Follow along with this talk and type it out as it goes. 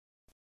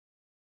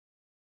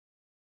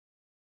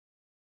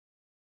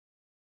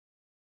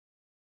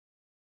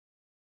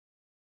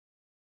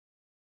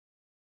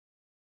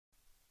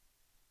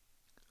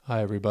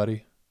Hi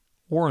everybody,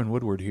 Warren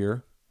Woodward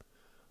here.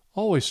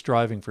 Always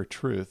striving for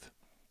truth.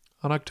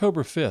 On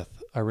October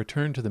 5th, I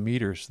returned to the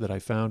meters that I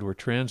found were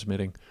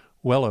transmitting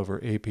well over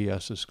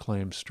APS's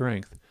claimed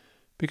strength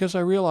because I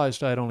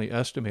realized I had only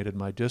estimated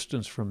my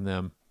distance from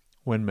them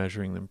when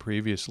measuring them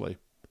previously.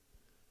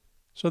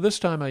 So this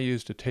time I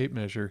used a tape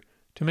measure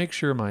to make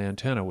sure my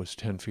antenna was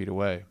 10 feet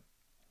away.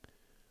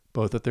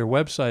 Both at their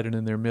website and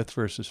in their Myth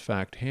versus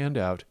Fact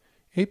handout,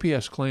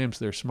 APS claims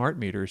their smart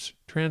meters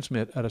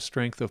transmit at a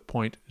strength of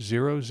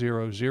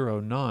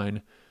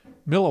 0.0009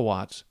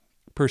 milliwatts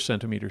per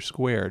centimeter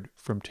squared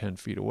from 10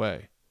 feet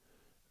away.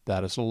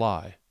 That is a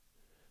lie.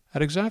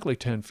 At exactly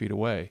 10 feet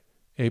away,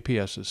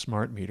 APS's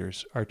smart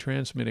meters are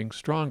transmitting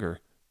stronger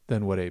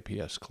than what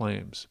APS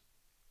claims.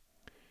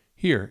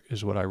 Here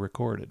is what I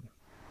recorded.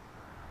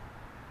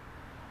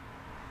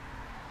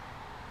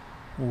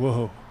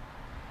 Whoa,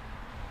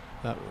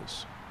 that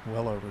was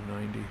well over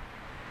 90.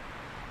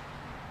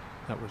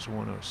 That was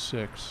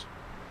 106.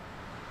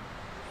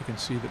 You can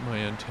see that my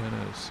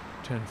antenna is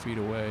 10 feet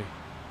away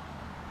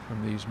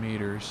from these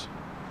meters.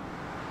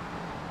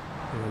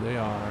 There they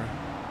are.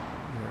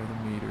 There are the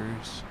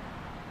meters.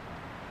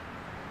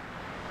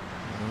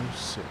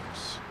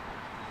 106.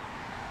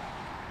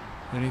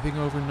 Anything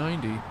over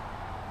 90,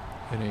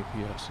 and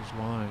APS is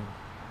lying.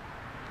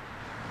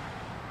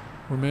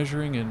 We're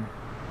measuring in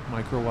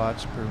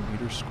microwatts per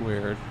meter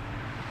squared,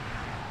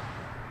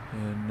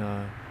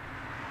 and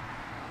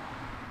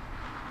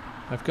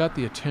I've got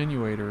the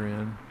attenuator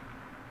in.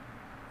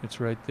 It's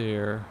right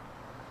there,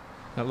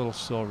 that little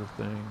silver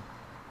thing.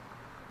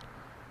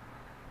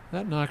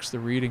 That knocks the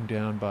reading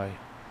down by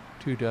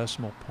 2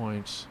 decimal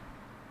points.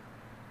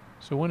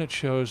 So when it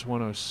shows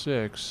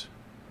 106,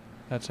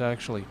 that's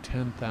actually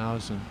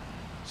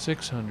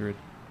 10,600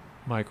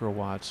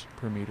 microwatts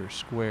per meter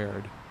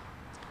squared.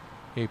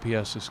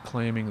 APS is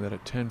claiming that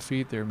at 10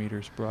 feet their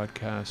meters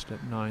broadcast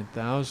at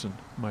 9,000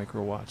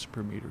 microwatts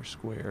per meter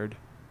squared.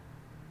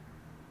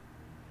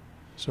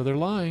 So they're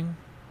lying.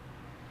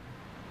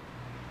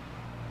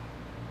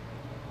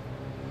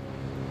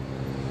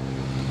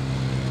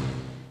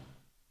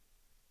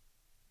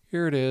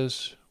 Here it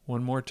is,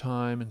 one more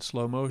time in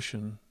slow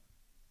motion,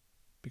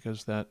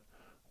 because that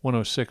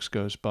 106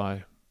 goes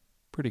by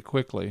pretty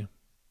quickly.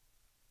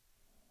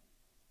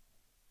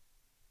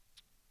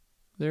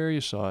 There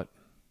you saw it,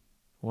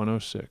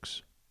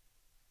 106.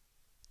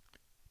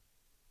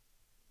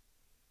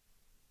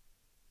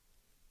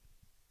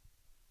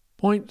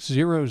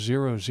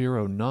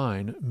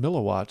 .0009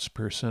 milliwatts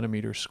per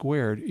centimeter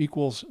squared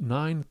equals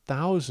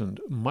 9,000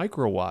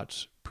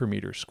 microwatts per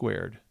meter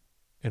squared.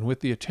 And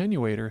with the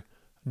attenuator,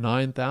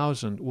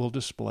 9,000 will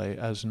display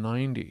as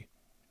 90.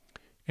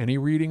 Any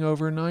reading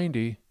over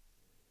 90,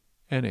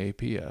 and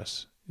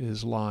APS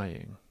is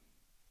lying.